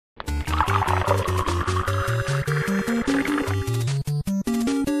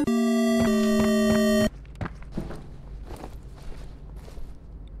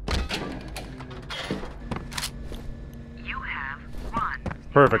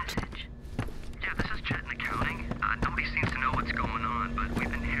Perfect. Yeah, this is Chet in accounting. Nobody seems to know what's going on, but we've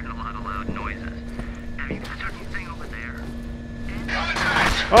been hearing a lot of loud noises. Have you guys heard anything over there?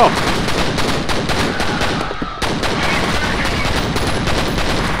 Oh!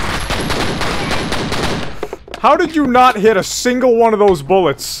 How did you not hit a single one of those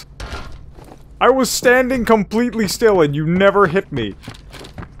bullets? I was standing completely still and you never hit me.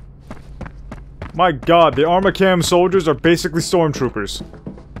 My god, the Armacam soldiers are basically stormtroopers.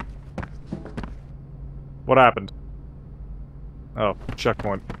 What happened? Oh,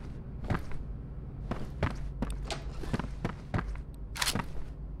 checkpoint.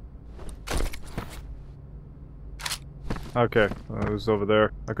 Okay, it was over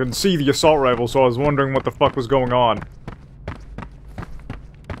there. I couldn't see the assault rifle, so I was wondering what the fuck was going on.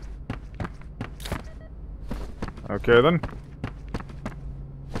 Okay, then.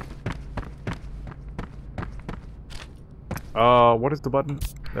 What is the button?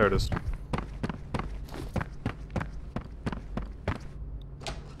 There it is.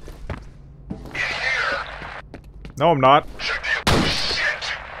 No, I'm not.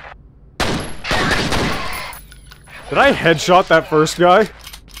 Did I headshot that first guy?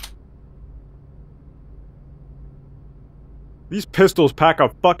 These pistols pack a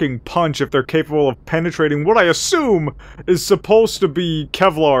fucking punch if they're capable of penetrating what I assume is supposed to be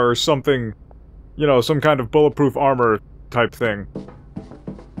Kevlar or something. You know, some kind of bulletproof armor type thing.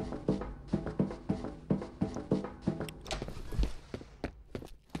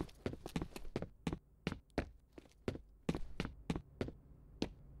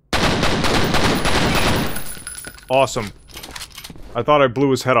 Awesome. I thought I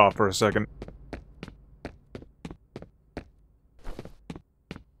blew his head off for a second.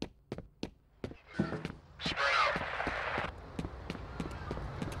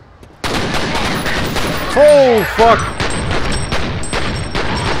 Oh, fuck!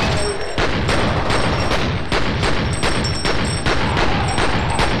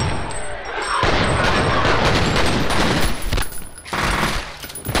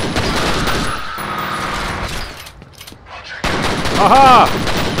 Aha!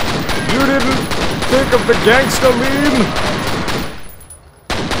 You didn't think of the gangsta lean?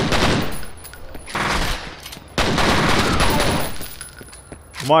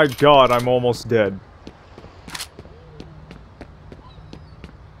 My god, I'm almost dead.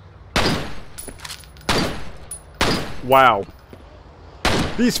 Wow.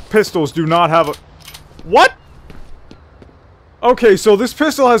 These pistols do not have a... What?! Okay, so this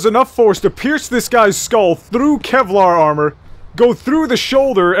pistol has enough force to pierce this guy's skull through Kevlar armor, go through the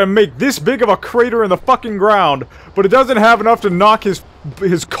shoulder, and make this big of a crater in the fucking ground, but it doesn't have enough to knock his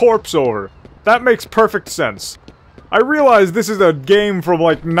corpse over. That makes perfect sense. I realize this is a game from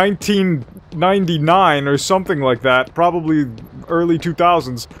like 1999 or something like that, probably early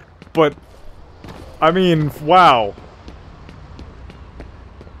 2000s, but... I mean, wow.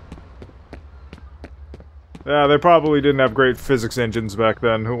 Yeah, they probably didn't have great physics engines back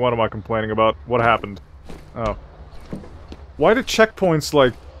then. What am I complaining about? What happened? Oh. Why do checkpoints,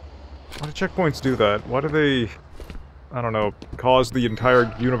 like... Why do checkpoints do that? Why do they... I don't know, cause the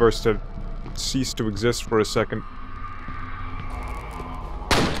entire universe to cease to exist for a second?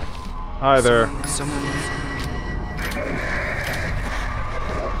 Hi there.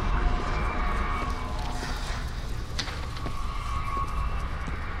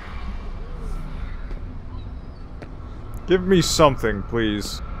 Give me something,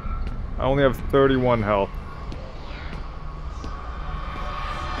 please. I only have 31 health.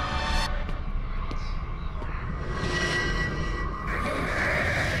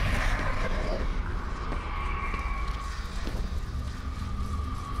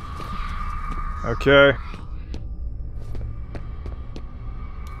 Okay.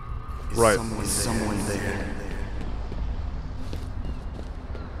 Right. Someone there.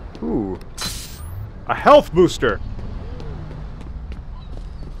 Ooh. A health booster!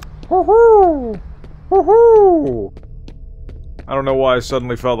 Woohoo! Woohoo! I don't know why I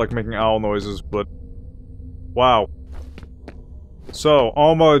suddenly felt like making owl noises, but... Wow. So,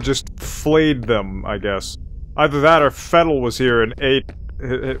 Alma just flayed them, I guess. Either that or Fettel was here and ate...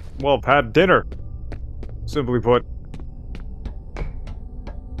 well, had dinner. Simply put.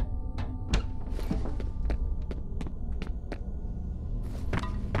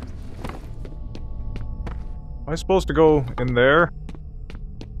 Am I supposed to go in there?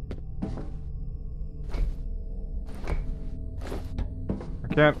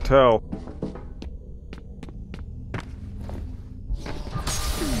 I can't tell.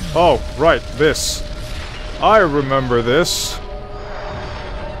 Oh, right, this. I remember this.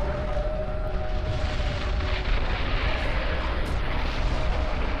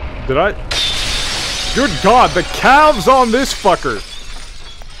 Did I? Good God, the calves on this fucker! It's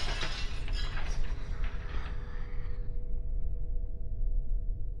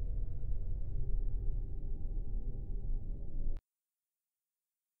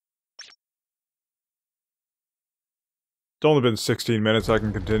only been 16 minutes, I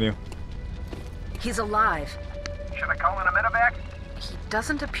can continue. He's alive. Should I call in a medevac? He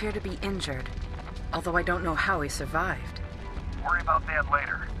doesn't appear to be injured, although I don't know how he survived. Worry about that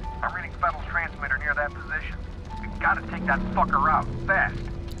later. I'm reading Federal's transmitter near that position. We've got to take that fucker out, fast.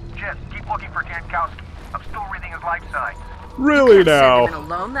 Jess, keep looking for Jankowski. I'm still reading his life signs. Really You can't now? send him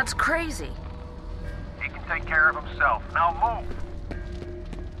in alone, that's crazy. He can take care of himself. Now move!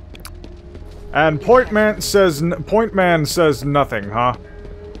 And Point Man says nothing, huh?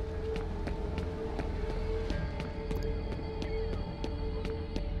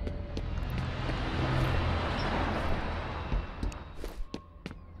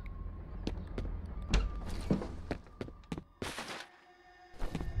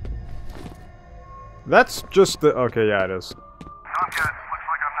 That's just the... Okay, yeah, it is. Tomcat, looks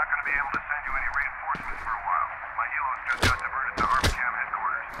like I'm not going to be able to send you any reinforcements for a while. My helos just got diverted to Army Camp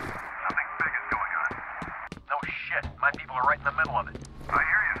headquarters. Something big is going on. No shit. My people are right in the middle of it. I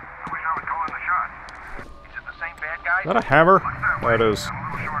hear you. I wish I was calling the shots. Is it the same bad guy? Is that a hammer? That is. I'm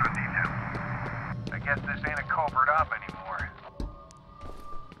a little short on details. I guess this ain't a covert op anymore.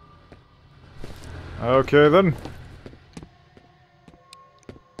 Okay, then.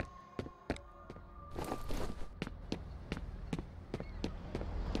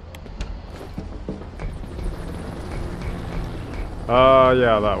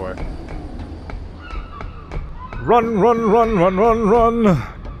 Yeah, that way. Run, run, run, run, run, run!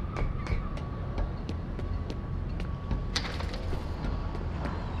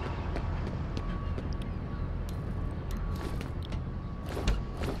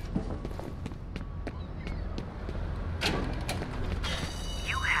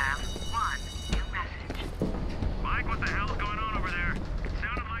 You have one new message. Mike, what the hell's going on over there? It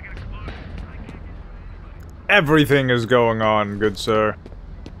sounded like an explosion. I can't get anybody. Everything is going on, good sir.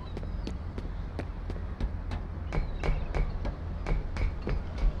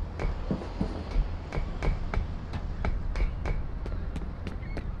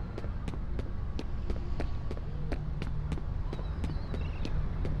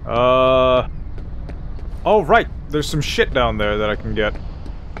 Oh, right! There's some shit down there that I can get.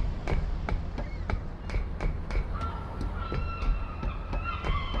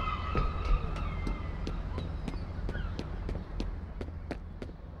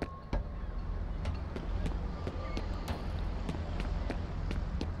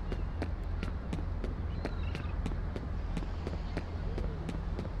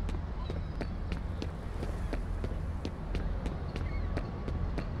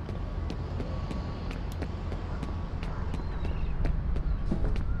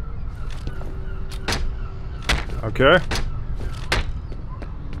 Okay.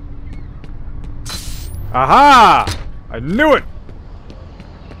 Aha! I knew it!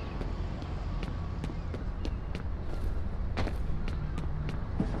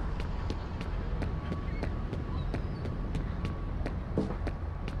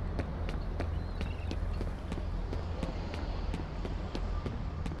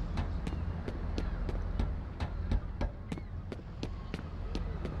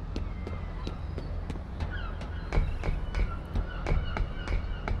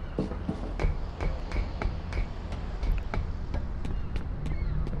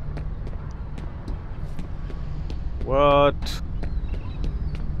 What?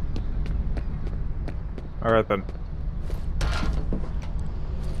 Alright then.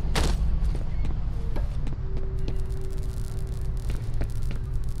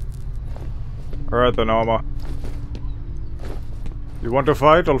 Alright then, Alma. You want to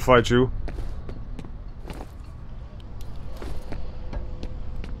fight? I'll fight you.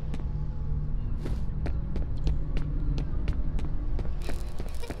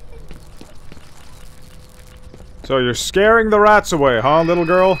 So you're scaring the rats away, huh, little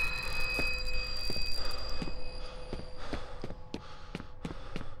girl?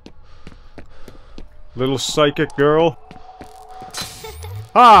 Little psychic girl?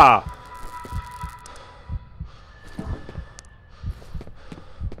 Ah!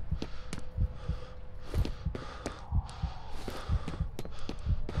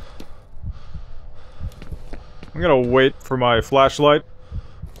 I'm gonna wait for my flashlight.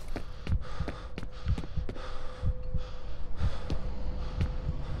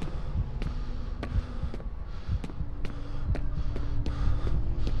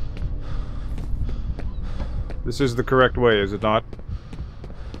 This is the correct way, is it not?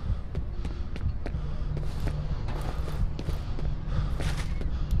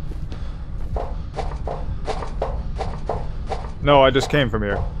 No, I just came from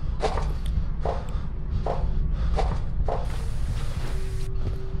here.